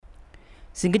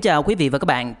Xin kính chào quý vị và các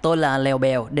bạn, tôi là Lèo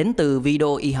Bèo đến từ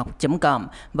videoyhoc.com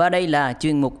và đây là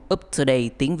chuyên mục Uptodate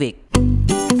tiếng Việt.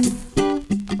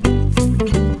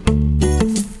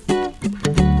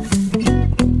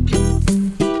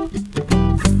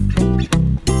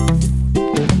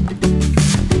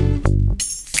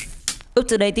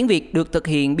 Uptodate tiếng Việt được thực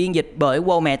hiện biên dịch bởi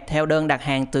Walmart theo đơn đặt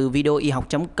hàng từ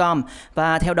videoyhoc.com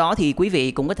và theo đó thì quý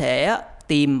vị cũng có thể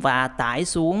tìm và tải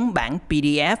xuống bản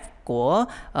PDF của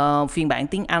phiên bản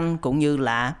tiếng Anh cũng như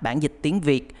là bản dịch tiếng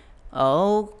Việt ở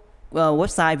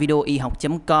website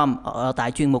videoyhoc.com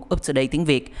tại chuyên mục Uptodate tiếng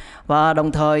Việt. Và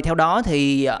đồng thời theo đó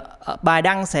thì bài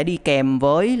đăng sẽ đi kèm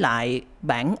với lại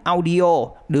bản audio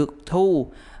được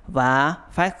thu và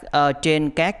phát trên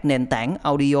các nền tảng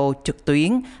audio trực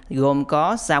tuyến gồm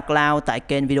có SoundCloud tại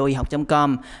kênh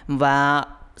videoyhoc.com và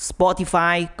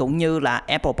Spotify cũng như là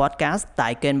Apple Podcast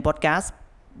tại kênh podcast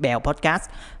Bèo Podcast.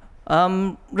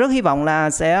 Rất hy vọng là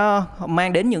sẽ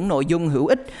mang đến những nội dung hữu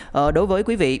ích đối với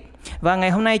quý vị. Và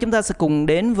ngày hôm nay chúng ta sẽ cùng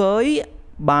đến với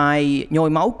bài Nhồi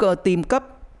máu cơ tim cấp,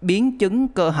 biến chứng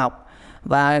cơ học.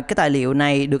 Và cái tài liệu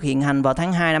này được hiện hành vào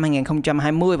tháng 2 năm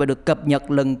 2020 và được cập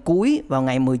nhật lần cuối vào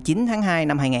ngày 19 tháng 2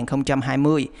 năm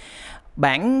 2020.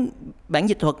 Bản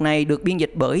dịch thuật này được biên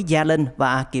dịch bởi Gia Linh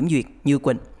và kiểm duyệt Như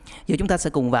Quỳnh. Giờ chúng ta sẽ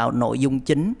cùng vào nội dung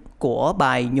chính của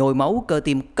bài Nhồi máu cơ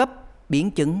tim cấp,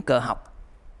 biến chứng cơ học.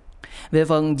 Về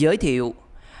phần giới thiệu,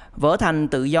 vỡ thành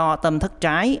tự do tâm thất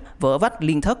trái, vỡ vách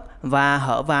liên thất và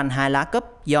hở van hai lá cấp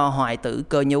do hoại tử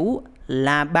cơ nhú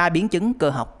là 3 biến chứng cơ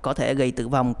học có thể gây tử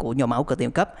vong của nhồi máu cơ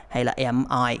tim cấp hay là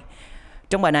MI.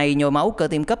 Trong bài này, nhồi máu cơ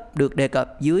tim cấp được đề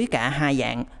cập dưới cả hai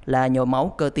dạng là nhồi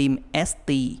máu cơ tim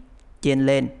ST trên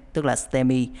lên, tức là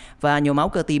STEMI, và nhồi máu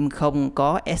cơ tim không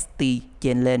có ST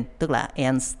trên lên, tức là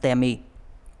NSTEMI.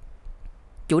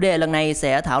 Chủ đề lần này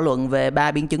sẽ thảo luận về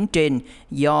 3 biến chứng trên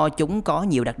do chúng có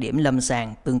nhiều đặc điểm lâm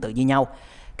sàng tương tự như nhau.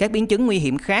 Các biến chứng nguy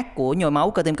hiểm khác của nhồi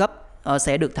máu cơ tim cấp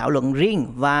sẽ được thảo luận riêng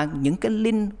và những cái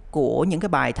link của những cái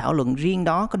bài thảo luận riêng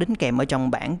đó có đính kèm ở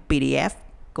trong bản PDF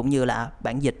cũng như là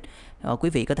bản dịch. Quý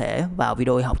vị có thể vào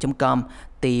videoyhoc.com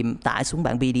tìm tải xuống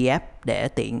bản PDF để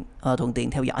thuận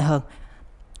tiện theo dõi hơn.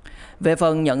 Về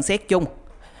phần nhận xét chung,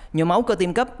 nhồi máu cơ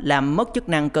tim cấp làm mất chức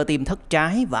năng cơ tim thất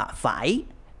trái và phải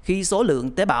khi số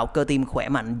lượng tế bào cơ tim khỏe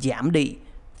mạnh giảm đi,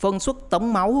 phân suất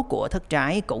tống máu của thất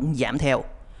trái cũng giảm theo.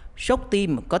 Sốc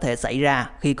tim có thể xảy ra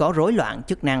khi có rối loạn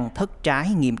chức năng thất trái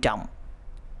nghiêm trọng.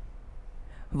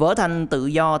 Vỡ thành tự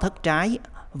do thất trái,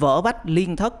 vỡ vách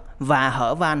liên thất và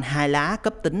hở van hai lá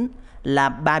cấp tính là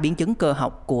 3 biến chứng cơ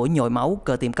học của nhồi máu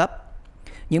cơ tim cấp.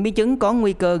 Những biến chứng có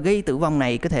nguy cơ gây tử vong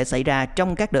này có thể xảy ra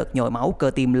trong các đợt nhồi máu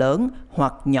cơ tim lớn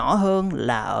hoặc nhỏ hơn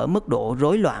là ở mức độ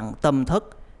rối loạn tâm thất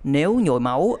nếu nhồi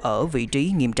máu ở vị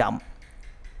trí nghiêm trọng.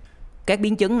 Các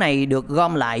biến chứng này được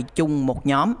gom lại chung một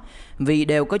nhóm vì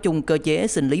đều có chung cơ chế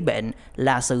sinh lý bệnh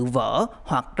là sự vỡ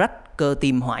hoặc rách cơ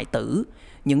tim hoại tử.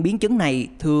 Những biến chứng này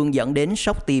thường dẫn đến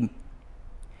sốc tim.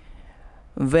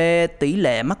 Về tỷ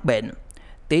lệ mắc bệnh,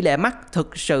 tỷ lệ mắc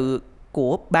thực sự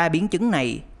của 3 biến chứng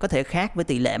này có thể khác với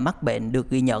tỷ lệ mắc bệnh được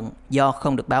ghi nhận do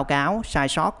không được báo cáo, sai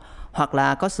sót hoặc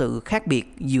là có sự khác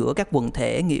biệt giữa các quần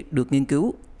thể được nghiên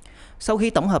cứu. Sau khi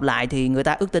tổng hợp lại thì người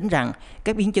ta ước tính rằng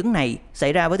các biến chứng này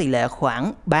xảy ra với tỷ lệ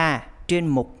khoảng 3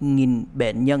 trên 1.000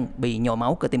 bệnh nhân bị nhồi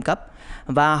máu cơ tim cấp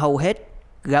và hầu hết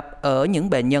gặp ở những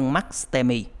bệnh nhân mắc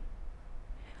STEMI.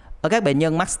 Ở các bệnh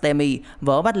nhân mắc STEMI,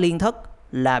 vỡ vách liên thất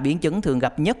là biến chứng thường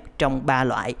gặp nhất trong 3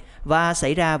 loại và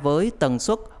xảy ra với tần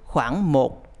suất khoảng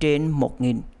 1 trên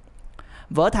 1.000.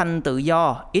 Vỡ thành tự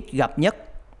do ít gặp nhất.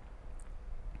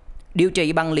 Điều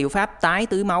trị bằng liệu pháp tái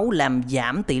tưới máu làm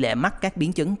giảm tỷ lệ mắc các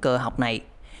biến chứng cơ học này.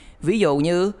 Ví dụ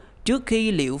như trước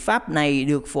khi liệu pháp này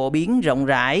được phổ biến rộng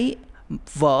rãi,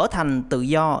 vỡ thành tự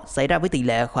do xảy ra với tỷ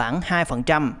lệ khoảng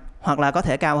 2% hoặc là có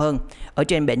thể cao hơn ở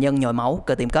trên bệnh nhân nhồi máu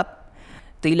cơ tim cấp.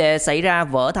 Tỷ lệ xảy ra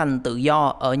vỡ thành tự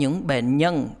do ở những bệnh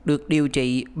nhân được điều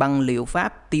trị bằng liệu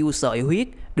pháp tiêu sợi huyết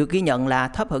được ghi nhận là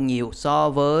thấp hơn nhiều so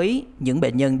với những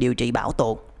bệnh nhân điều trị bảo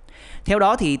tồn. Theo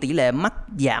đó thì tỷ lệ mắc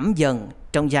giảm dần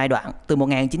trong giai đoạn từ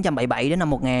 1977 đến năm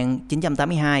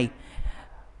 1982.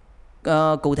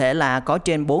 Cụ thể là có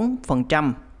trên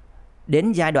 4%,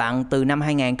 đến giai đoạn từ năm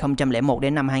 2001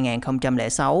 đến năm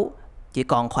 2006 chỉ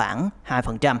còn khoảng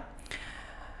 2%.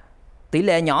 Tỷ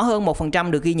lệ nhỏ hơn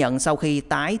 1% được ghi nhận sau khi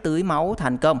tái tưới máu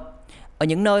thành công. Ở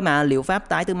những nơi mà liệu pháp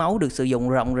tái tưới máu được sử dụng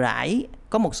rộng rãi,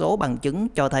 có một số bằng chứng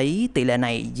cho thấy tỷ lệ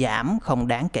này giảm không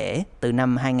đáng kể từ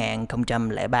năm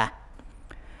 2003.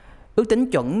 Ước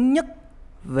tính chuẩn nhất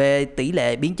về tỷ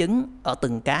lệ biến chứng ở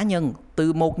từng cá nhân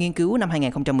từ một nghiên cứu năm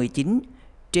 2019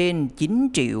 trên 9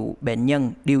 triệu bệnh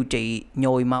nhân điều trị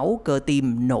nhồi máu cơ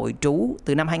tim nội trú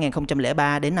từ năm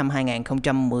 2003 đến năm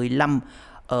 2015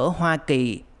 ở Hoa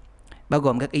Kỳ, bao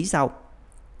gồm các ý sau.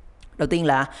 Đầu tiên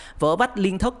là vỡ vách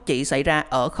liên thất chỉ xảy ra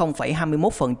ở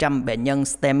 0,21% bệnh nhân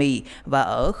STEMI và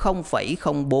ở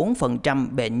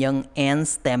 0,04% bệnh nhân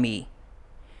NSTEMI.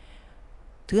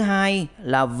 Thứ hai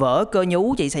là vỡ cơ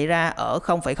nhú chỉ xảy ra ở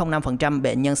 0,05%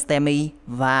 bệnh nhân STEMI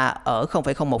và ở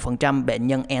 0,01% bệnh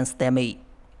nhân NSTEMI.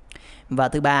 Và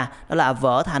thứ ba đó là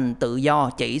vỡ thành tự do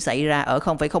chỉ xảy ra ở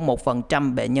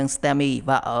 0,01% bệnh nhân STEMI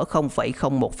và ở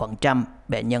 0,01%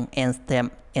 bệnh nhân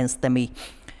NSTEMI.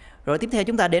 Rồi tiếp theo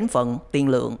chúng ta đến phần tiên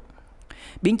lượng.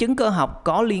 Biến chứng cơ học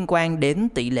có liên quan đến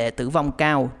tỷ lệ tử vong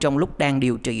cao trong lúc đang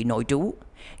điều trị nội trú,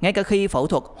 ngay cả khi phẫu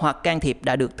thuật hoặc can thiệp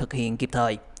đã được thực hiện kịp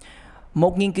thời.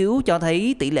 Một nghiên cứu cho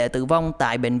thấy tỷ lệ tử vong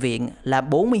tại bệnh viện là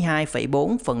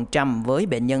 42,4% với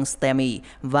bệnh nhân STEMI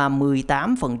và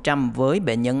 18% với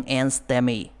bệnh nhân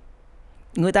NSTEMI.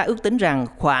 Người ta ước tính rằng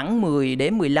khoảng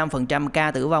 10-15%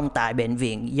 ca tử vong tại bệnh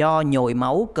viện do nhồi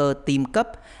máu cơ tim cấp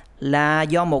là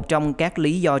do một trong các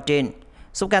lý do trên.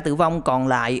 Số ca tử vong còn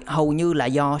lại hầu như là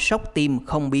do sốc tim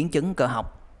không biến chứng cơ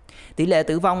học. Tỷ lệ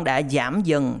tử vong đã giảm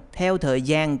dần theo thời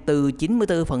gian từ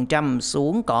 94%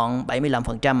 xuống còn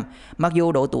 75%, mặc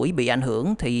dù độ tuổi bị ảnh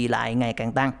hưởng thì lại ngày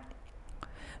càng tăng.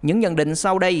 Những nhận định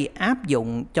sau đây áp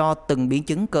dụng cho từng biến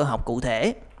chứng cơ học cụ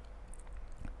thể.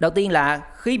 Đầu tiên là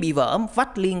khi bị vỡ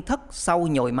vách liên thất sau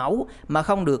nhồi máu mà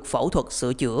không được phẫu thuật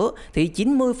sửa chữa thì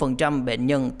 90% bệnh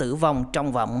nhân tử vong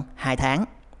trong vòng 2 tháng.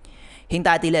 Hiện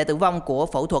tại tỷ lệ tử vong của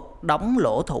phẫu thuật đóng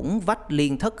lỗ thủng vách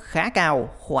liên thất khá cao,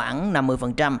 khoảng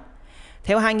 50%.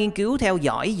 Theo hai nghiên cứu theo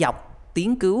dõi dọc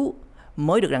tiếng cứu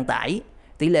mới được đăng tải,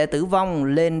 tỷ lệ tử vong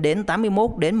lên đến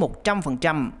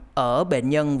 81-100% ở bệnh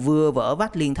nhân vừa vỡ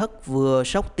vách liên thất vừa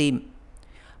sốc tim.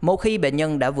 Một khi bệnh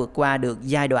nhân đã vượt qua được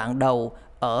giai đoạn đầu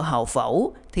ở hậu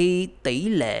phẫu thì tỷ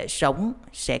lệ sống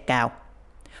sẽ cao.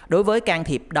 Đối với can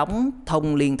thiệp đóng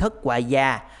thông liên thất ngoại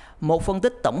da, một phân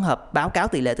tích tổng hợp báo cáo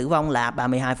tỷ lệ tử vong là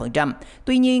 32%.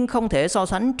 Tuy nhiên không thể so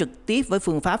sánh trực tiếp với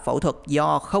phương pháp phẫu thuật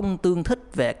do không tương thích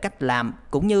về cách làm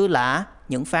cũng như là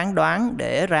những phán đoán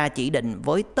để ra chỉ định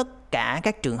với tất cả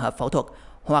các trường hợp phẫu thuật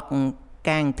hoặc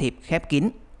can thiệp khép kín.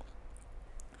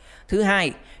 Thứ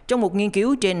hai, trong một nghiên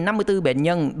cứu trên 54 bệnh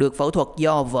nhân được phẫu thuật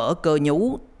do vỡ cơ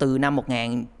nhú từ năm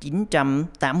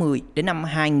 1980 đến năm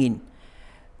 2000,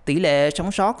 tỷ lệ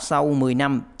sống sót sau 10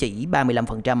 năm chỉ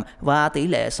 35% và tỷ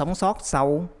lệ sống sót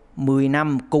sau 10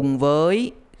 năm cùng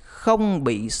với không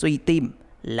bị suy tim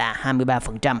là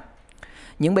 23%.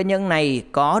 Những bệnh nhân này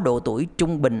có độ tuổi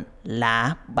trung bình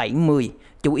là 70,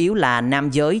 chủ yếu là nam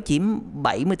giới chiếm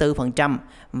 74%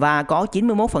 và có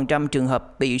 91% trường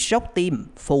hợp bị sốc tim,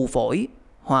 phù phổi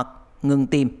hoặc ngừng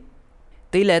tim.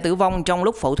 Tỷ lệ tử vong trong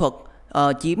lúc phẫu thuật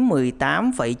chiếm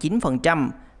 18,9%,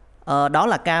 đó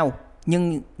là cao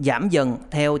nhưng giảm dần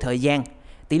theo thời gian.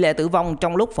 Tỷ lệ tử vong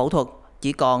trong lúc phẫu thuật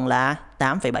chỉ còn là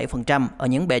 8,7% ở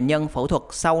những bệnh nhân phẫu thuật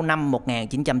sau năm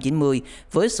 1990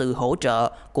 với sự hỗ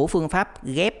trợ của phương pháp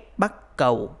ghép bắt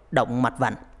cầu động mạch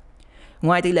vành.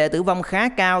 Ngoài tỷ lệ tử vong khá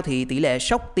cao thì tỷ lệ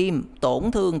sốc tim,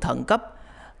 tổn thương thận cấp,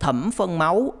 thẩm phân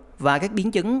máu và các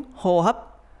biến chứng hô hấp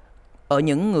ở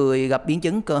những người gặp biến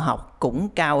chứng cơ học cũng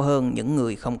cao hơn những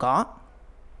người không có.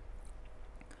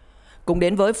 Cùng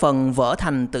đến với phần vỡ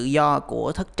thành tự do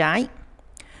của thất trái.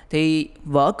 Thì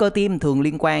vỡ cơ tim thường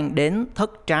liên quan đến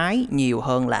thất trái nhiều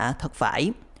hơn là thất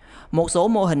phải. Một số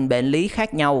mô hình bệnh lý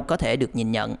khác nhau có thể được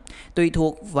nhìn nhận, tùy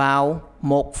thuộc vào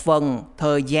một phần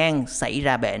thời gian xảy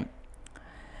ra bệnh.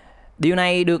 Điều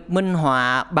này được minh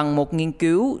họa bằng một nghiên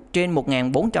cứu trên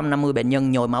 1.450 bệnh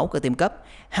nhân nhồi máu cơ tim cấp.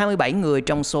 27 người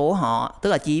trong số họ, tức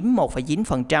là chiếm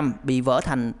 1,9%, bị vỡ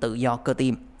thành tự do cơ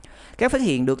tim. Các phát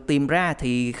hiện được tìm ra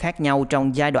thì khác nhau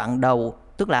trong giai đoạn đầu,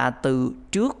 tức là từ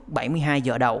trước 72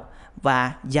 giờ đầu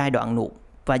và giai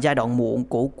đoạn muộn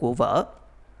của vỡ.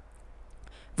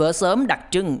 Vỡ sớm đặc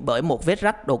trưng bởi một vết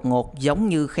rách đột ngột giống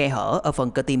như khe hở ở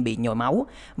phần cơ tim bị nhồi máu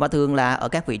và thường là ở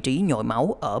các vị trí nhồi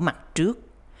máu ở mặt trước.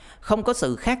 Không có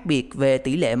sự khác biệt về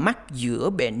tỷ lệ mắc giữa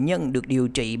bệnh nhân được điều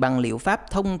trị bằng liệu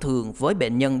pháp thông thường với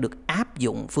bệnh nhân được áp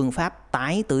dụng phương pháp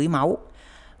tái tưới máu.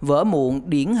 Vỡ muộn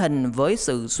điển hình với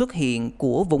sự xuất hiện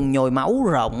của vùng nhồi máu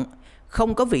rộng,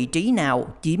 không có vị trí nào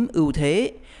chiếm ưu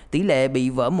thế. Tỷ lệ bị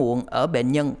vỡ muộn ở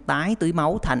bệnh nhân tái tưới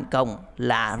máu thành công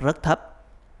là rất thấp.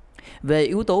 Về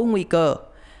yếu tố nguy cơ,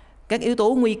 các yếu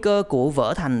tố nguy cơ của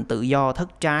vỡ thành tự do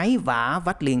thất trái và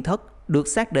vách liên thất được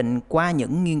xác định qua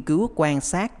những nghiên cứu quan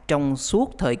sát trong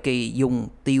suốt thời kỳ dùng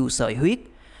tiêu sợi huyết.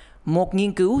 Một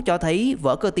nghiên cứu cho thấy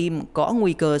vỡ cơ tim có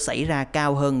nguy cơ xảy ra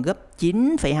cao hơn gấp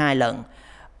 9,2 lần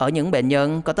ở những bệnh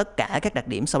nhân có tất cả các đặc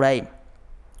điểm sau đây.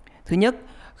 Thứ nhất,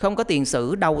 không có tiền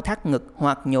sử đau thắt ngực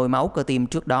hoặc nhồi máu cơ tim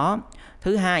trước đó.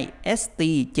 Thứ hai, ST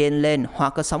trên lên hoặc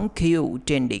có sóng Q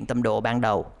trên điện tâm độ ban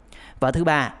đầu. Và thứ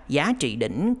ba, giá trị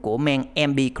đỉnh của men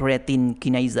MB creatine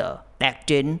kinase đạt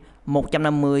trên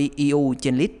 150 EU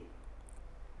trên lít.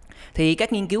 Thì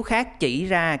các nghiên cứu khác chỉ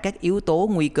ra các yếu tố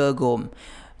nguy cơ gồm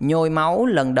nhồi máu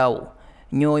lần đầu,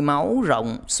 nhồi máu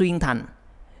rộng xuyên thành,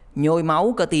 nhồi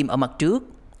máu cơ tim ở mặt trước,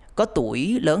 có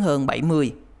tuổi lớn hơn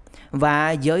 70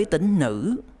 và giới tính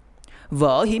nữ.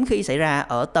 Vỡ hiếm khi xảy ra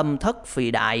ở tâm thất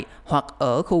phì đại hoặc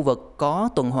ở khu vực có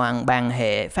tuần hoàn bàng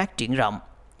hệ phát triển rộng.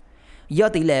 Do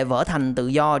tỷ lệ vỡ thành tự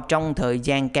do trong thời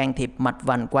gian can thiệp mạch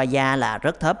vành qua da là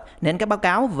rất thấp, nên các báo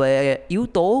cáo về yếu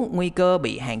tố nguy cơ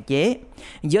bị hạn chế.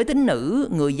 Giới tính nữ,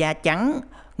 người da trắng,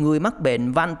 người mắc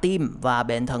bệnh van tim và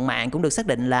bệnh thận mạng cũng được xác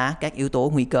định là các yếu tố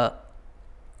nguy cơ.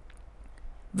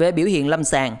 Về biểu hiện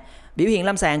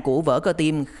lâm sàng của vỡ cơ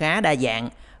tim khá đa dạng.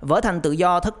 Vỡ thành tự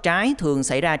do thất trái thường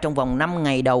xảy ra trong vòng 5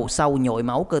 ngày đầu sau nhồi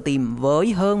máu cơ tim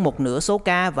với hơn một nửa số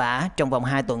ca và trong vòng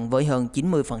 2 tuần với hơn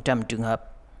 90% trường hợp.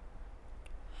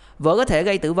 Vỡ có thể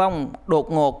gây tử vong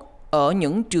đột ngột ở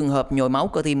những trường hợp nhồi máu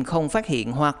cơ tim không phát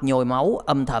hiện hoặc nhồi máu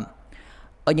âm thầm.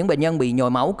 Ở những bệnh nhân bị nhồi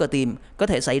máu cơ tim có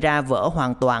thể xảy ra vỡ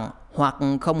hoàn toàn hoặc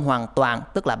không hoàn toàn,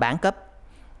 tức là bán cấp.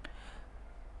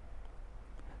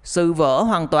 Sự vỡ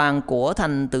hoàn toàn của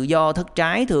thành tự do thất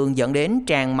trái thường dẫn đến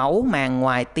tràn máu màng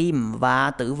ngoài tim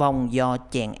và tử vong do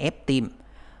chèn ép tim.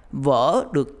 Vỡ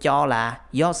được cho là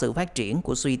do sự phát triển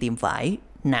của suy tim phải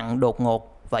nặng đột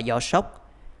ngột và do sốc,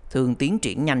 thường tiến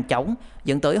triển nhanh chóng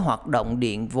dẫn tới hoạt động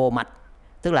điện vô mạch,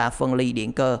 tức là phân ly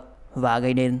điện cơ và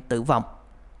gây nên tử vong.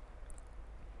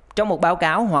 Trong một báo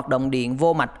cáo hoạt động điện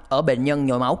vô mạch ở bệnh nhân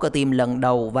nhồi máu cơ tim lần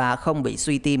đầu và không bị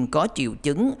suy tim có triệu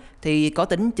chứng thì có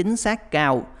tính chính xác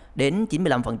cao đến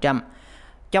 95%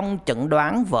 trong chẩn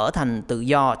đoán vỡ thành tự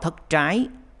do thất trái.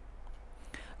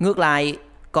 Ngược lại,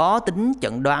 có tính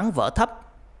chẩn đoán vỡ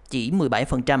thấp chỉ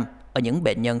 17% ở những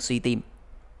bệnh nhân suy tim.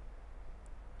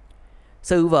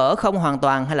 Sự vỡ không hoàn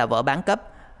toàn hay là vỡ bán cấp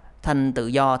thành tự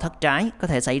do thất trái có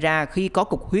thể xảy ra khi có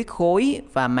cục huyết khối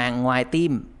và màng ngoài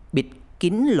tim bịt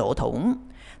kín lỗ thủng.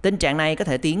 Tình trạng này có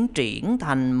thể tiến triển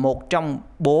thành một trong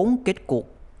 4 kết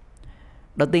cục.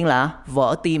 Đầu tiên là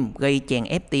vỡ tim gây chèn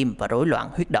ép tim và rối loạn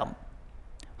huyết động,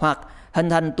 hoặc hình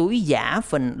thành túi giả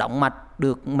phình động mạch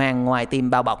được màng ngoài tim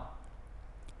bao bọc,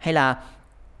 hay là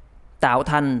tạo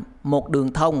thành một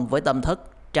đường thông với tâm thất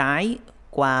trái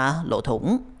qua lỗ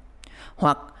thủng,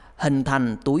 hoặc hình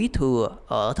thành túi thừa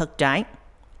ở thất trái.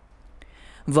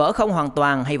 Vỡ không hoàn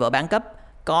toàn hay vỡ bán cấp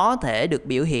có thể được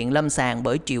biểu hiện lâm sàng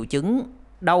bởi triệu chứng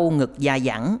đau ngực dai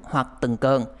dẳng hoặc từng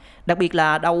cơn, đặc biệt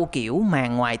là đau kiểu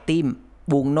màng ngoài tim,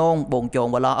 buồn nôn, bồn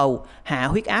chồn và lo âu, hạ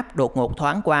huyết áp đột ngột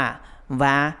thoáng qua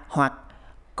và hoặc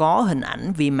có hình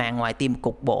ảnh viêm màng ngoài tim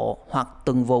cục bộ hoặc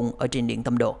từng vùng ở trên điện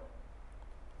tâm độ.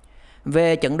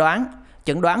 Về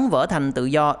chẩn đoán vỡ thành tự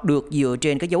do được dựa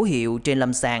trên các dấu hiệu trên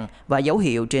lâm sàng và dấu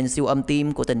hiệu trên siêu âm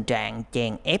tim của tình trạng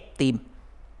chèn ép tim.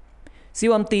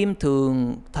 Siêu âm tim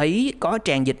thường thấy có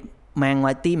tràn dịch màng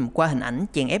ngoài tim qua hình ảnh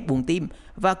chèn ép buồng tim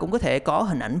và cũng có thể có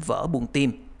hình ảnh vỡ buồng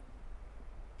tim.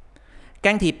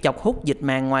 Can thiệp chọc hút dịch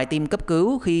màng ngoài tim cấp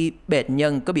cứu khi bệnh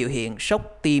nhân có biểu hiện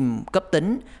sốc tim cấp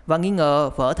tính và nghi ngờ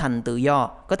vỡ thành tự do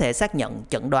có thể xác nhận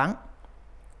chẩn đoán.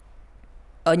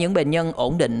 Ở những bệnh nhân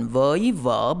ổn định với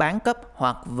vỡ bán cấp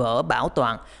hoặc vỡ bảo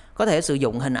toàn, có thể sử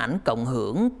dụng hình ảnh cộng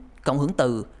hưởng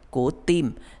từ của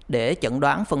tim để chẩn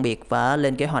đoán phân biệt và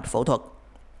lên kế hoạch phẫu thuật.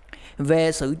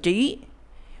 Về xử trí,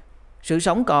 sự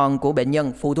sống còn của bệnh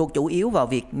nhân phụ thuộc chủ yếu vào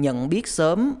việc nhận biết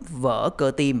sớm vỡ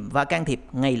cơ tim và can thiệp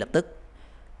ngay lập tức.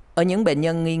 Ở những bệnh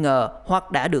nhân nghi ngờ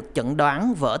hoặc đã được chẩn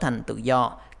đoán vỡ thành tự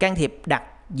do, can thiệp đặt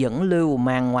dẫn lưu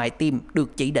màng ngoài tim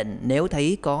được chỉ định nếu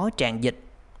thấy có tràn dịch.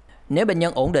 Nếu bệnh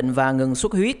nhân ổn định và ngừng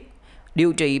xuất huyết,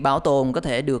 điều trị bảo tồn có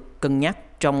thể được cân nhắc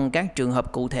trong các trường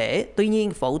hợp cụ thể. Tuy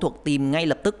nhiên, phẫu thuật tim ngay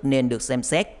lập tức nên được xem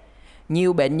xét.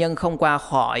 Nhiều bệnh nhân không qua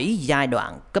khỏi giai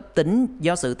đoạn cấp tính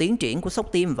do sự tiến triển của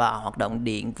sốc tim và hoạt động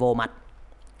điện vô mạch.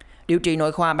 Điều trị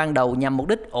nội khoa ban đầu nhằm mục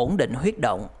đích ổn định huyết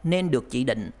động nên được chỉ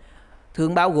định,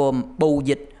 thường bao gồm bù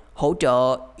dịch, hỗ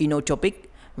trợ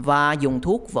inotropic và dùng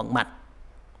thuốc vận mạch.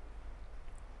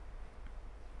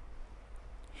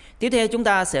 Tiếp theo chúng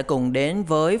ta sẽ cùng đến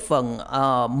với phần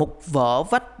mục vỡ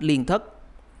vách liên thất.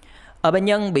 Ở bệnh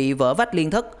nhân bị vỡ vách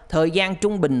liên thất, thời gian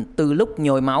trung bình từ lúc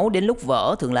nhồi máu đến lúc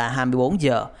vỡ thường là 24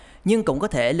 giờ, nhưng cũng có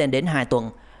thể lên đến 2 tuần.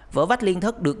 Vỡ vách liên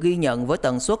thất được ghi nhận với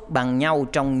tần suất bằng nhau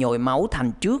trong nhồi máu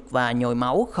thành trước và nhồi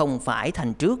máu không phải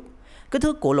thành trước. Kích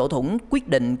thước của lỗ thủng quyết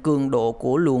định cường độ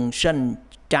của luồng sinh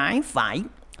trái phải,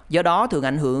 do đó thường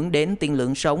ảnh hưởng đến tiên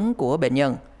lượng sống của bệnh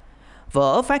nhân.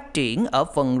 Vỡ phát triển ở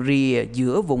phần rìa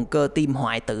giữa vùng cơ tim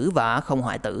hoại tử và không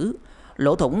hoại tử.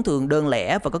 Lỗ thủng thường đơn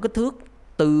lẻ và có kích thước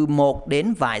từ 1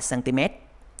 đến vài cm.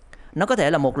 Nó có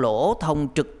thể là một lỗ thông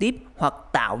trực tiếp hoặc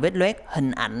tạo vết loét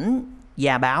hình ảnh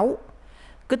da báo.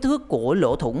 Kích thước của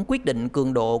lỗ thủng quyết định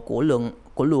cường độ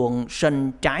của luồng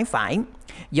sân trái phải,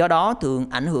 do đó thường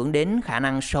ảnh hưởng đến khả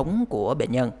năng sống của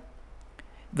bệnh nhân.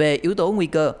 Về yếu tố nguy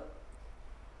cơ,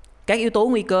 các yếu tố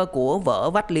nguy cơ của vỡ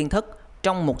vách liên thất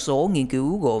trong một số nghiên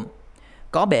cứu gồm: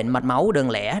 có bệnh mạch máu đơn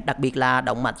lẻ, đặc biệt là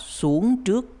động mạch xuống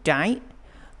trước trái,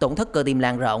 tổn thất cơ tim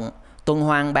lan rộng, tuần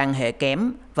hoàn ban hệ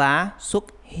kém và xuất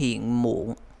hiện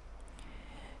muộn.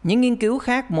 Những nghiên cứu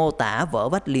khác mô tả vỡ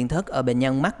vách liên thất ở bệnh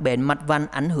nhân mắc bệnh mạch vành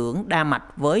ảnh hưởng đa mạch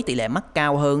với tỷ lệ mắc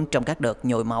cao hơn trong các đợt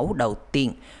nhồi máu đầu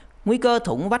tiên. Nguy cơ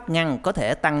thủng vách ngăn có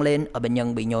thể tăng lên ở bệnh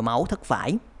nhân bị nhồi máu thất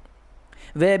phải.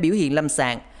 Về biểu hiện lâm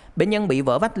sàng, bệnh nhân bị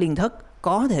vỡ vách liên thất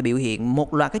có thể biểu hiện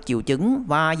một loạt các triệu chứng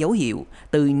và dấu hiệu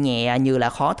từ nhẹ như là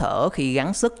khó thở khi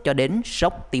gắng sức cho đến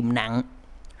sốc tim nặng.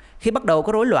 Khi bắt đầu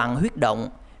có rối loạn huyết động,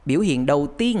 biểu hiện đầu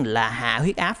tiên là hạ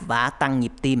huyết áp và tăng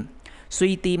nhịp tim.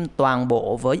 Suy tim toàn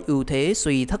bộ với ưu thế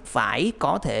suy thất phải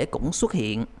có thể cũng xuất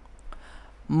hiện.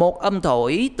 Một âm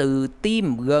thổi từ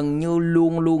tim gần như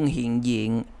luôn luôn hiện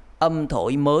diện. Âm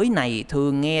thổi mới này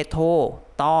thường nghe thô,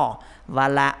 to và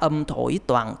là âm thổi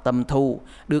toàn tâm thu,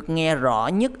 được nghe rõ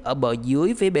nhất ở bờ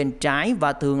dưới phía bên trái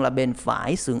và thường là bên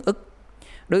phải xương ức,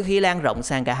 đôi khi lan rộng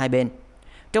sang cả hai bên.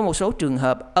 Trong một số trường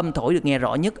hợp, âm thổi được nghe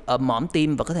rõ nhất ở mỏm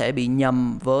tim và có thể bị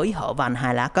nhầm với hở van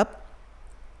hai lá cấp.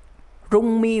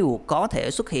 Rung miêu có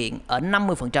thể xuất hiện ở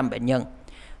 50% bệnh nhân.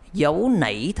 Dấu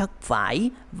nảy thất phải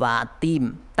và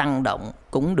tim tăng động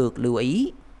cũng được lưu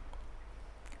ý.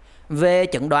 Về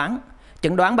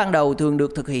chẩn đoán ban đầu thường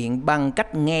được thực hiện bằng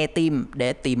cách nghe tim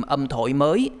để tìm âm thổi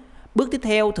mới. Bước tiếp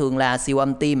theo thường là siêu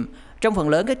âm tim. Trong phần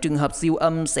lớn các trường hợp siêu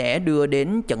âm sẽ đưa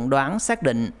đến chẩn đoán xác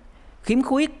định. Khiếm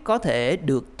khuyết có thể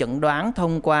được chẩn đoán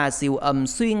thông qua siêu âm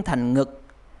xuyên thành ngực.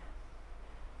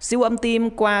 Siêu âm tim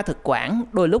qua thực quản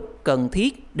đôi lúc cần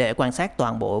thiết để quan sát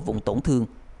toàn bộ vùng tổn thương.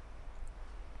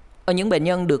 Ở những bệnh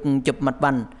nhân được chụp mạch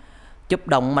vành, chụp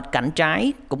động mạch cảnh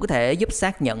trái cũng có thể giúp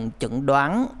xác nhận chẩn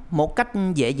đoán một cách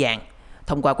dễ dàng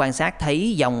thông qua quan sát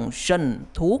thấy dòng sân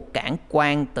thuốc cản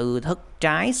quang từ thất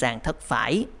trái sang thất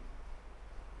phải.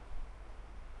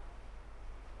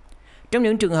 Trong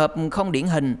những trường hợp không điển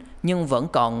hình nhưng vẫn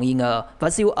còn nghi ngờ và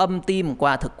siêu âm tim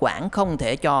qua thực quản không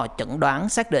thể cho chẩn đoán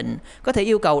xác định, có thể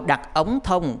yêu cầu đặt ống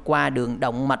thông qua đường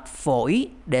động mạch phổi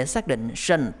để xác định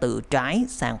sân từ trái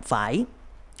sang phải.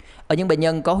 Ở những bệnh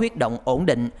nhân có huyết động ổn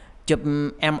định, chụp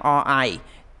MRI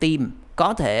tim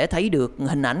có thể thấy được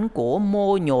hình ảnh của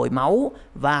mô nhồi máu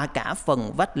và cả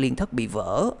phần vách liên thất bị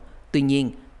vỡ. Tuy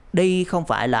nhiên, đây không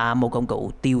phải là một công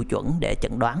cụ tiêu chuẩn để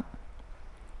chẩn đoán.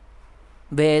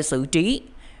 Về xử trí,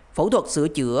 phẫu thuật sửa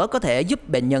chữa có thể giúp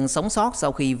bệnh nhân sống sót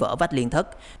sau khi vỡ vách liên thất.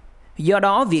 Do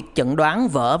đó, việc chẩn đoán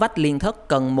vỡ vách liên thất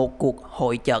cần một cuộc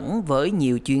hội chẩn với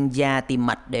nhiều chuyên gia tim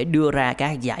mạch để đưa ra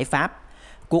các giải pháp.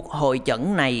 Cuộc hội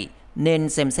chẩn này nên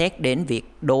xem xét đến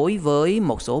việc đối với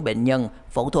một số bệnh nhân,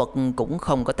 phẫu thuật cũng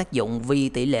không có tác dụng vì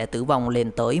tỷ lệ tử vong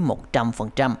lên tới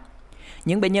 100%.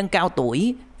 Những bệnh nhân cao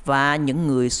tuổi và những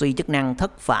người suy chức năng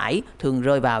thất phải thường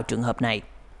rơi vào trường hợp này.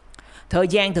 Thời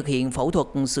gian thực hiện phẫu thuật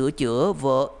sửa chữa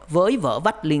với vỡ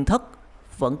vách liên thất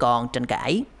vẫn còn tranh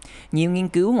cãi. Nhiều nghiên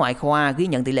cứu ngoại khoa ghi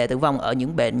nhận tỷ lệ tử vong ở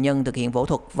những bệnh nhân thực hiện phẫu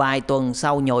thuật vài tuần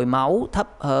sau nhồi máu thấp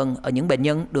hơn ở những bệnh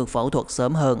nhân được phẫu thuật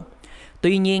sớm hơn.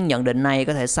 Tuy nhiên, nhận định này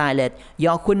có thể sai lệch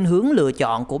do khuynh hướng lựa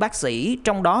chọn của bác sĩ,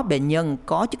 trong đó bệnh nhân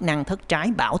có chức năng thất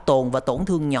trái bảo tồn và tổn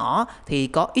thương nhỏ thì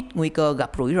có ít nguy cơ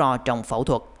gặp rủi ro trong phẫu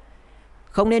thuật.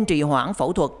 Không nên trì hoãn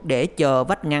phẫu thuật để chờ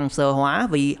vách ngăn sơ hóa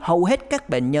vì hầu hết các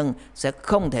bệnh nhân sẽ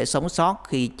không thể sống sót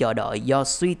khi chờ đợi do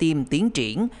suy tim tiến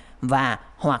triển và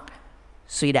hoặc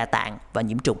suy đa tạng và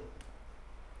nhiễm trùng.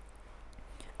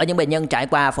 Ở những bệnh nhân trải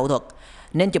qua phẫu thuật,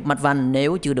 nên chụp mạch vành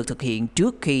nếu chưa được thực hiện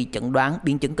trước khi chẩn đoán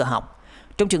biến chứng cơ học.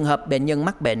 Trong trường hợp bệnh nhân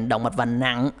mắc bệnh động mạch vành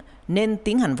nặng, nên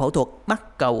tiến hành phẫu thuật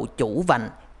bắt cầu chủ vành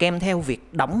kèm theo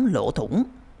việc đóng lỗ thủng.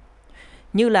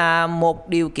 Như là một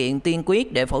điều kiện tiên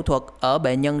quyết để phẫu thuật ở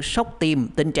bệnh nhân sốc tim,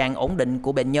 tình trạng ổn định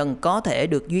của bệnh nhân có thể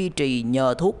được duy trì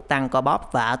nhờ thuốc tăng co bóp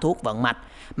và thuốc vận mạch.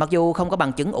 Mặc dù không có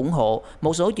bằng chứng ủng hộ,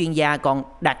 một số chuyên gia còn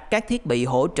đặt các thiết bị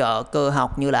hỗ trợ cơ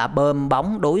học như là bơm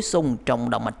bóng đối xung trong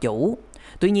động mạch chủ.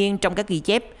 Tuy nhiên, trong các ghi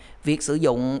chép, việc sử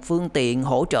dụng phương tiện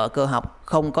hỗ trợ cơ học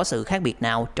không có sự khác biệt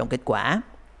nào trong kết quả.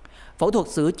 Phẫu thuật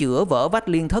sửa chữa vỡ vách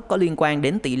liên thất có liên quan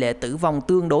đến tỷ lệ tử vong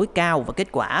tương đối cao và kết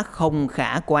quả không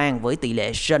khả quan với tỷ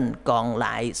lệ sân còn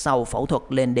lại sau phẫu thuật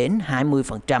lên đến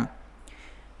 20%.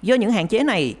 Do những hạn chế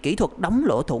này, kỹ thuật đóng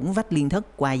lỗ thủng vách liên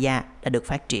thất qua da đã được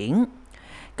phát triển.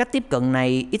 Cách tiếp cận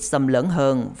này ít xâm lấn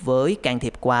hơn với can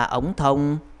thiệp qua ống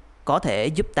thông, có thể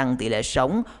giúp tăng tỷ lệ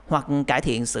sống hoặc cải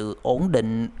thiện sự ổn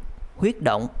định huyết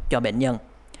động cho bệnh nhân,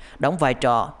 đóng vai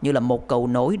trò như là một cầu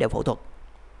nối để phẫu thuật.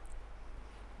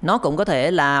 Nó cũng có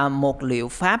thể là một liệu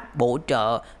pháp bổ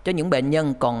trợ cho những bệnh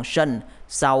nhân còn sân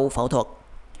sau phẫu thuật.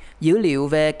 Dữ liệu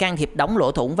về can thiệp đóng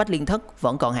lỗ thủng vách liên thất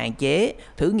vẫn còn hạn chế.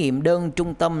 Thử nghiệm đơn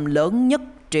trung tâm lớn nhất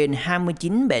trên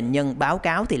 29 bệnh nhân báo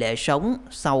cáo tỷ lệ sống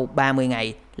sau 30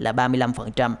 ngày là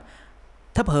 35%,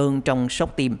 thấp hơn trong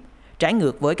sốc tim, trái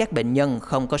ngược với các bệnh nhân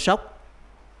không có sốc.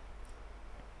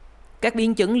 Các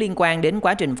biến chứng liên quan đến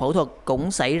quá trình phẫu thuật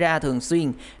cũng xảy ra thường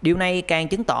xuyên. Điều này càng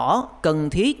chứng tỏ cần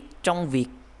thiết trong việc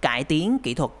cải tiến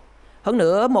kỹ thuật. Hơn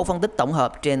nữa, một phân tích tổng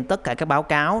hợp trên tất cả các báo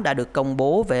cáo đã được công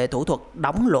bố về thủ thuật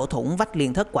đóng lỗ thủng vách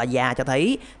liên thất qua da cho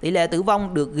thấy tỷ lệ tử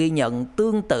vong được ghi nhận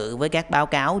tương tự với các báo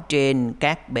cáo trên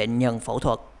các bệnh nhân phẫu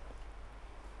thuật.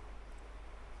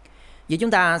 Giờ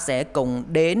chúng ta sẽ cùng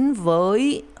đến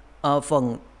với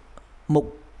phần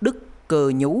mục đứt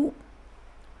cơ nhú.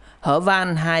 Hở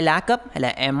van hai lá cấp hay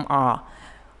là MR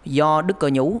do đứt cơ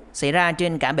nhú xảy ra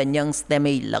trên cả bệnh nhân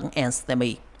STEMI lẫn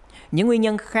NSTEMI. Những nguyên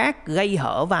nhân khác gây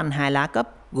hở van hai lá cấp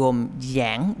gồm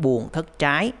giãn buồng thất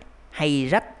trái hay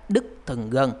rách đứt thừng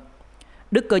gân.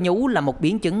 Đứt cơ nhú là một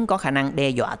biến chứng có khả năng đe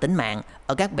dọa tính mạng.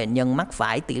 Ở các bệnh nhân mắc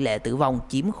phải, tỷ lệ tử vong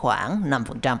chiếm khoảng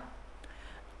 5%.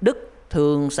 Đứt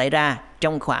thường xảy ra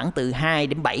trong khoảng từ 2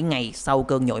 đến 7 ngày sau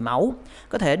cơn nhồi máu.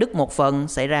 Có thể đứt một phần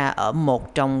xảy ra ở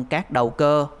một trong các đầu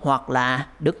cơ hoặc là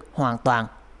đứt hoàn toàn.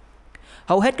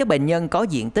 Hầu hết các bệnh nhân có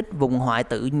diện tích vùng hoại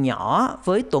tử nhỏ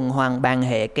với tuần hoàn bàng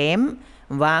hệ kém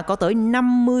và có tới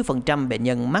 50% bệnh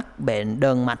nhân mắc bệnh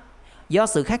đơn mạch. Do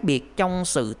sự khác biệt trong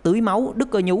sự tưới máu, đứt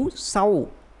cơ nhú sau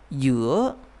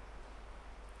giữa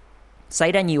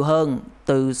xảy ra nhiều hơn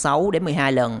từ 6 đến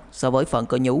 12 lần so với phần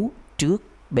cơ nhú trước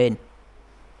bên.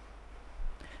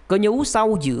 Cơ nhú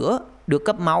sau giữa được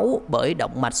cấp máu bởi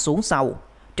động mạch xuống sau,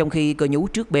 trong khi cơ nhú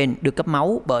trước bên được cấp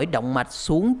máu bởi động mạch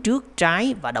xuống trước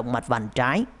trái và động mạch vành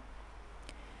trái.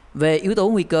 Về yếu tố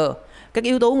nguy cơ, các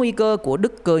yếu tố nguy cơ của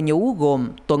đứt cơ nhú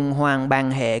gồm tuần hoàn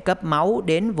bàng hệ cấp máu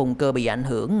đến vùng cơ bị ảnh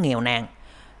hưởng nghèo nàn,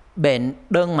 bệnh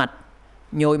đơn mạch,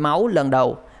 nhồi máu lần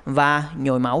đầu và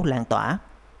nhồi máu lan tỏa.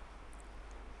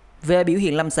 Về biểu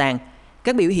hiện lâm sàng,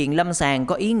 các biểu hiện lâm sàng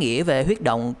có ý nghĩa về huyết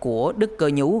động của đứt cơ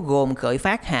nhú gồm khởi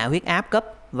phát hạ huyết áp cấp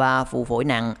và phù phổi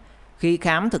nặng. Khi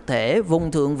khám thực thể,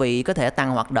 vùng thượng vị có thể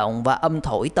tăng hoạt động và âm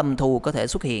thổi tâm thu có thể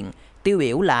xuất hiện. Tiêu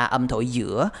biểu là âm thổi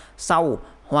giữa, sau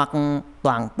hoặc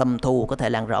toàn tâm thu có thể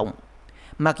lan rộng.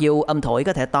 Mặc dù âm thổi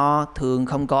có thể to, thường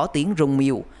không có tiếng rung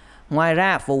miêu. Ngoài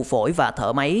ra, phù phổi và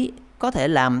thở máy có thể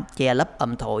làm che lấp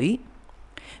âm thổi.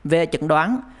 Về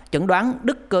chẩn đoán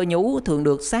đứt cơ nhú thường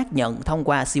được xác nhận thông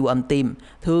qua siêu âm tim,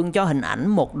 thường cho hình ảnh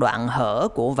một đoạn hở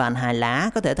của van hai lá,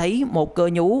 có thể thấy một cơ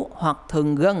nhú hoặc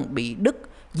thừng gân bị đứt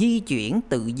di chuyển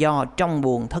tự do trong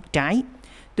buồng thất trái.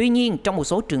 Tuy nhiên, trong một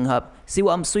số trường hợp, siêu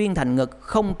âm xuyên thành ngực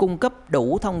không cung cấp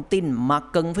đủ thông tin mà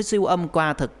cần phải siêu âm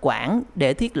qua thực quản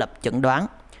để thiết lập chẩn đoán.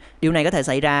 Điều này có thể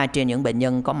xảy ra trên những bệnh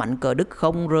nhân có mảnh cơ đứt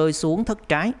không rơi xuống thất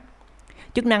trái.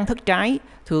 Chức năng thất trái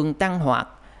thường tăng hoạt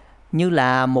như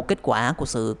là một kết quả của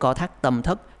sự co thắt tâm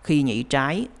thất khi nhĩ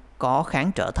trái có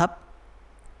kháng trở thấp.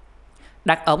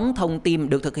 Đặt ống thông tim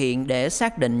được thực hiện để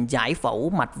xác định giải phẫu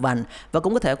mạch vành và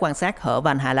cũng có thể quan sát hở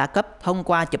van hai lá cấp thông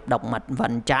qua chụp động mạch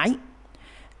vành trái.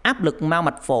 Áp lực mao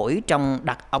mạch phổi trong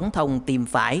đặt ống thông tim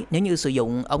phải nếu như sử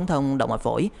dụng ống thông động mạch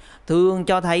phổi thường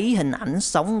cho thấy hình ảnh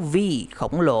sóng V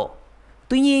khổng lồ.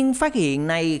 Tuy nhiên, phát hiện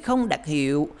này không đặc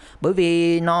hiệu bởi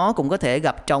vì nó cũng có thể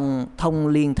gặp trong thông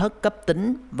liên thất cấp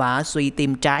tính và suy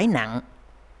tim trái nặng.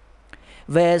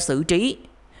 Về xử trí,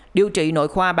 điều trị nội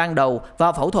khoa ban đầu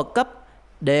và phẫu thuật cấp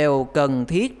đều cần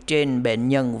thiết trên bệnh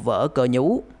nhân vỡ cơ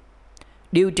nhú.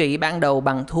 Điều trị ban đầu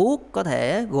bằng thuốc có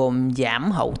thể gồm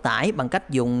giảm hậu tải bằng cách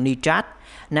dùng nitrat,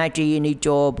 natri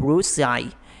nitrobrucide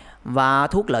và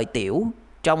thuốc lợi tiểu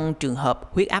trong trường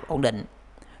hợp huyết áp ổn định.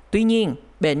 Tuy nhiên,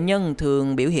 bệnh nhân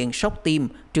thường biểu hiện sốc tim,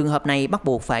 trường hợp này bắt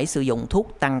buộc phải sử dụng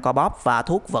thuốc tăng co bóp và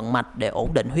thuốc vận mạch để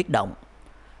ổn định huyết động.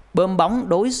 Bơm bóng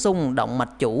đối xung động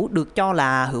mạch chủ được cho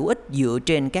là hữu ích dựa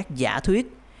trên các giả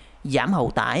thuyết giảm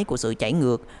hậu tải của sự chảy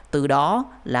ngược, từ đó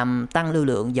làm tăng lưu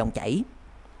lượng dòng chảy.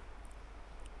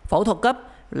 Phẫu thuật cấp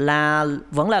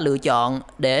vẫn là lựa chọn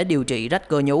để điều trị rách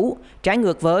cơ nhú. Trái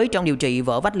ngược với trong điều trị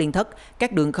vỡ vách liên thất,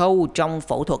 các đường khâu trong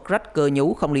phẫu thuật rách cơ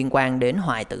nhú không liên quan đến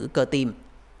hoại tử cơ tim.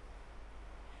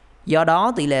 Do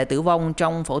đó, tỷ lệ tử vong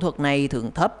trong phẫu thuật này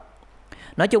thường thấp.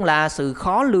 Nói chung là sự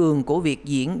khó lường của việc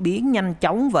diễn biến nhanh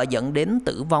chóng và dẫn đến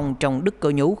tử vong trong đứt cơ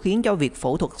nhú khiến cho việc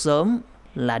phẫu thuật sớm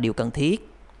là điều cần thiết.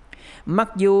 Mặc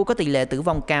dù có tỷ lệ tử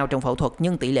vong cao trong phẫu thuật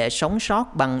nhưng tỷ lệ sống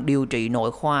sót bằng điều trị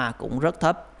nội khoa cũng rất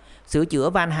thấp. Sửa chữa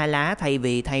van hai lá thay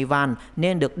vì thay van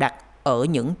nên được đặt ở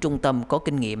những trung tâm có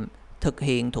kinh nghiệm thực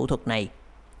hiện thủ thuật này.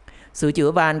 Sửa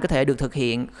chữa van có thể được thực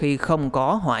hiện khi không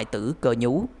có hoại tử cơ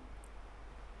nhú.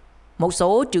 Một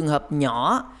số trường hợp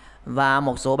nhỏ và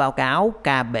một số báo cáo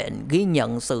ca bệnh ghi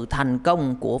nhận sự thành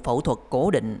công của phẫu thuật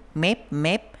cố định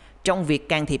mép trong việc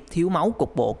can thiệp thiếu máu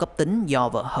cục bộ cấp tính do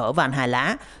hở van hai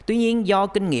lá. Tuy nhiên, do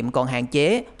kinh nghiệm còn hạn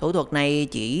chế, thủ thuật này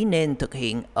chỉ nên thực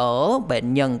hiện ở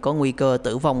bệnh nhân có nguy cơ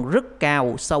tử vong rất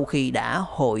cao sau khi đã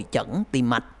hội chẩn tim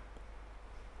mạch.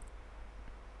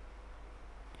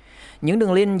 Những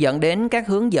đường link dẫn đến các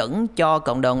hướng dẫn cho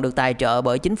cộng đồng được tài trợ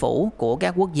bởi chính phủ của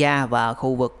các quốc gia và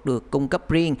khu vực được cung cấp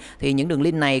riêng. Thì những đường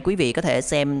link này quý vị có thể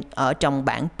xem ở trong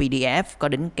bản PDF có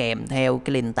đính kèm theo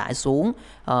cái link tải xuống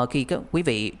khi các quý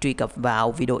vị truy cập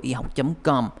vào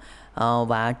videoyhoc.com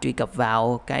và truy cập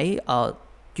vào cái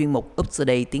chuyên mục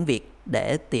Uptodate tiếng Việt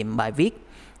để tìm bài viết.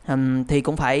 Thì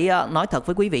cũng phải nói thật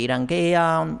với quý vị rằng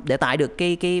để tải được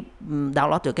cái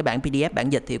download được cái bản PDF bản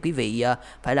dịch thì quý vị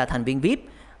phải là thành viên VIP.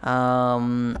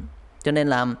 Cho nên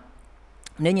là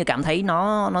nếu như cảm thấy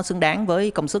nó xứng đáng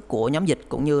với công sức của nhóm dịch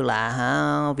cũng như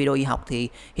là video y học thì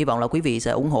hy vọng là quý vị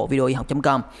sẽ ủng hộ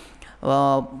videoyhoc.com.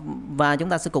 Và chúng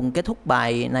ta sẽ cùng kết thúc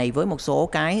bài này với một số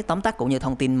cái tóm tắt cũng như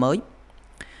thông tin mới.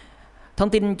 Thông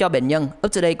tin cho bệnh nhân.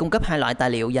 Uptodate cung cấp hai loại tài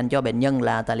liệu dành cho bệnh nhân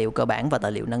là tài liệu cơ bản và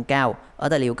tài liệu nâng cao. Ở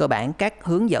tài liệu cơ bản, các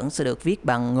hướng dẫn sẽ được viết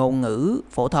bằng ngôn ngữ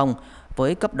phổ thông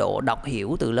với cấp độ đọc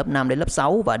hiểu từ lớp 5 đến lớp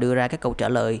 6 và đưa ra các câu trả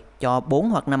lời cho 4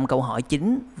 hoặc 5 câu hỏi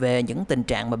chính về những tình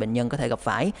trạng mà bệnh nhân có thể gặp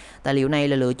phải. Tài liệu này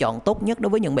là lựa chọn tốt nhất đối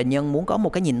với những bệnh nhân muốn có một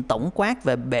cái nhìn tổng quát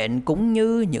về bệnh cũng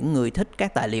như những người thích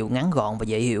các tài liệu ngắn gọn và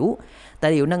dễ hiểu.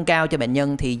 Tài liệu nâng cao cho bệnh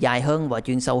nhân thì dài hơn và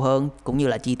chuyên sâu hơn cũng như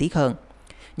là chi tiết hơn.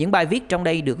 Những bài viết trong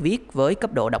đây được viết với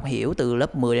cấp độ đọc hiểu từ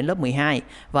lớp 10 đến lớp 12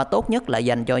 và tốt nhất là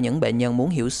dành cho những bệnh nhân muốn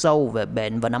hiểu sâu về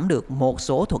bệnh và nắm được một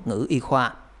số thuật ngữ y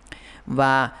khoa.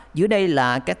 Và dưới đây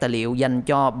là các tài liệu dành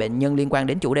cho bệnh nhân liên quan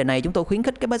đến chủ đề này. Chúng tôi khuyến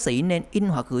khích các bác sĩ nên in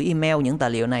hoặc gửi email những tài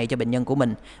liệu này cho bệnh nhân của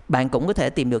mình. Bạn cũng có thể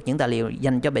tìm được những tài liệu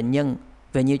dành cho bệnh nhân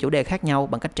về nhiều chủ đề khác nhau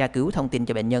bằng cách tra cứu thông tin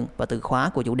cho bệnh nhân và từ khóa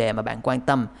của chủ đề mà bạn quan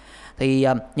tâm. Thì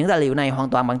những tài liệu này hoàn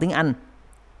toàn bằng tiếng Anh.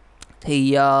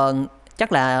 Thì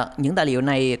chắc là những tài liệu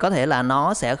này có thể là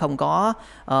nó sẽ không có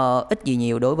ích gì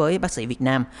nhiều đối với bác sĩ Việt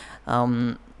Nam,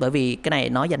 bởi vì cái này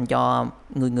nó dành cho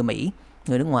người Mỹ,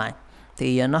 người nước ngoài.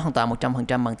 Thì nó hoàn toàn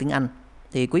 100% bằng tiếng Anh.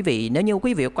 Thì quý vị, nếu như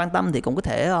quý vị quan tâm thì cũng có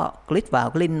thể click vào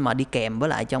cái link mà đi kèm với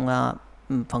lại trong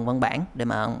phần văn bản để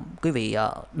mà quý vị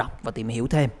đọc và tìm hiểu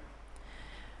thêm.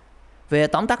 Về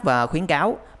tóm tắt và khuyến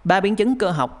cáo, 3 biến chứng cơ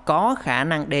học có khả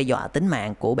năng đe dọa tính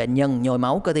mạng của bệnh nhân nhồi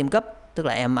máu cơ tim cấp, tức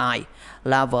là MI,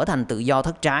 là vỡ thành tự do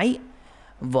thất trái,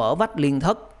 vỡ vách liên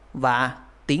thất và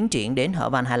tiến triển đến hở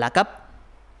van hai lá cấp.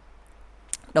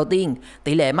 Đầu tiên,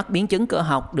 tỷ lệ mắc biến chứng cơ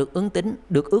học được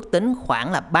ước tính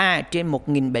khoảng là 3 trên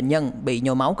 1.000 bệnh nhân bị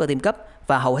nhồi máu cơ tim cấp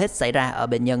và hầu hết xảy ra ở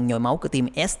bệnh nhân nhồi máu cơ tim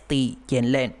ST chèn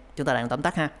lên. Chúng ta đang tóm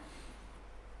tắt ha.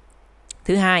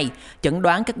 Thứ hai, chẩn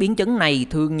đoán các biến chứng này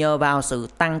thường nhờ vào sự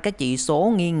tăng các chỉ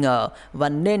số nghi ngờ và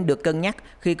nên được cân nhắc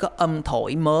khi có âm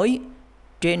thổi mới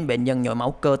trên bệnh nhân nhồi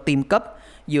máu cơ tim cấp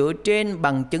dựa trên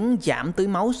bằng chứng giảm tưới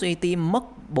máu suy tim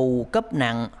mất bù cấp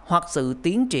nặng hoặc sự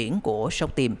tiến triển của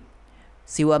sốc tim.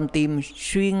 Siêu âm tim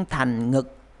xuyên thành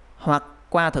ngực hoặc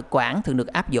qua thực quản thường được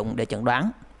áp dụng để chẩn đoán.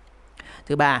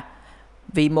 Thứ ba,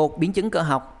 vì một biến chứng cơ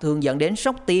học thường dẫn đến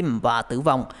sốc tim và tử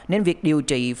vong nên việc điều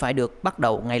trị phải được bắt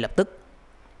đầu ngay lập tức.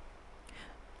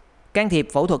 Can thiệp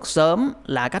phẫu thuật sớm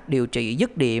là cách điều trị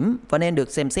dứt điểm và nên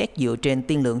được xem xét dựa trên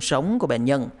tiên lượng sống của bệnh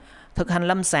nhân. Thực hành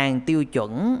lâm sàng tiêu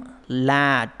chuẩn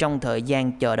là trong thời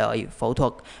gian chờ đợi phẫu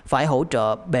thuật phải hỗ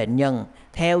trợ bệnh nhân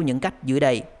theo những cách dưới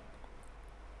đây.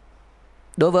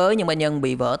 Đối với những bệnh nhân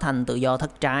bị vỡ thành tự do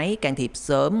thất trái, can thiệp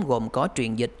sớm gồm có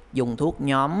truyền dịch, dùng thuốc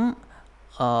nhóm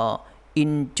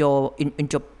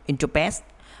Intropest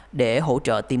để hỗ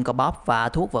trợ tim co bóp và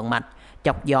thuốc vận mạch,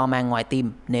 chọc giò mang ngoài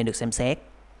tim nên được xem xét.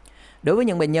 Đối với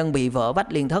những bệnh nhân bị vỡ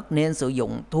vách liên thất nên sử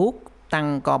dụng thuốc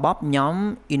tăng co bóp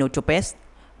nhóm Intropest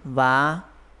và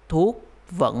thuốc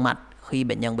vận mạch khi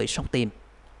bệnh nhân bị sốc tim.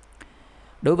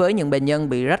 Đối với những bệnh nhân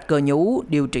bị rách cơ nhú,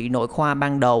 điều trị nội khoa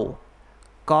ban đầu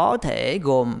có thể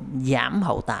gồm giảm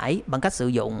hậu tải bằng cách sử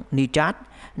dụng nitrat,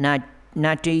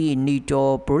 natri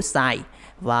nitroperoxide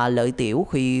và lợi tiểu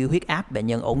khi huyết áp bệnh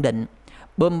nhân ổn định.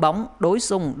 Bơm bóng đối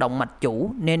xung động mạch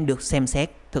chủ nên được xem xét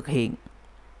thực hiện.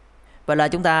 Vậy là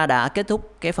chúng ta đã kết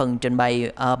thúc cái phần trình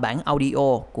bày bản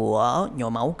audio của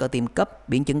nhồi máu cơ tim cấp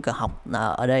biến chứng cơ học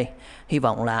ở đây. Hy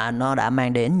vọng là nó đã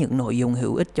mang đến những nội dung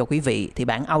hữu ích cho quý vị. Thì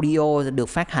bản audio được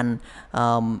phát hành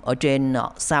ở trên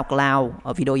SoundCloud,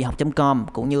 ở videoyhọc.com,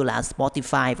 cũng như là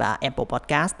Spotify và Apple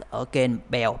Podcast ở kênh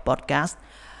Bell Podcast.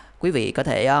 Quý vị có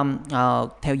thể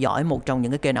theo dõi một trong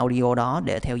những cái kênh audio đó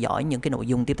để theo dõi những cái nội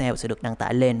dung tiếp theo sẽ được đăng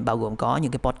tải lên, bao gồm có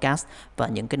những cái podcast và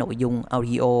những cái nội dung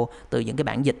audio từ những cái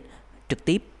bản dịch trực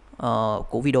tiếp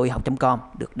của videoyhọc.com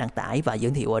được đăng tải và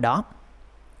giới thiệu ở đó.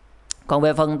 Còn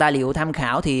về phần tài liệu tham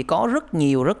khảo thì có rất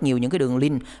nhiều những cái đường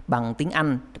link bằng tiếng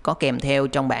Anh có kèm theo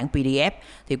trong bản PDF.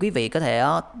 Thì quý vị có thể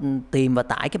tìm và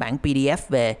tải cái bản PDF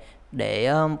về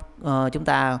để chúng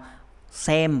ta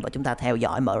xem và chúng ta theo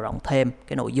dõi mở rộng thêm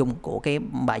cái nội dung của cái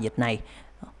bài dịch này,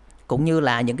 cũng như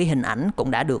là những cái hình ảnh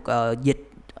cũng đã được dịch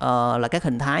là các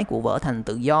hình thái của vỡ thành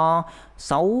tự do,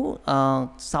 6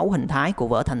 hình thái của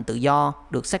vỡ thành tự do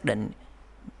được xác định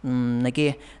này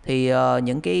kia. Thì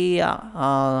những cái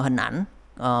hình ảnh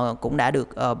cũng đã được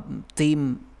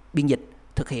team biên dịch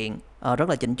thực hiện rất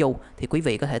là chỉnh chu. Thì quý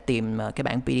vị có thể tìm cái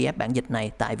bản PDF bản dịch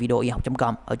này tại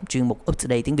videoyhọc.com ở chuyên mục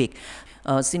Uptodate tiếng Việt.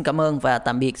 Xin cảm ơn và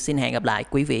tạm biệt. Xin hẹn gặp lại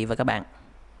quý vị và các bạn.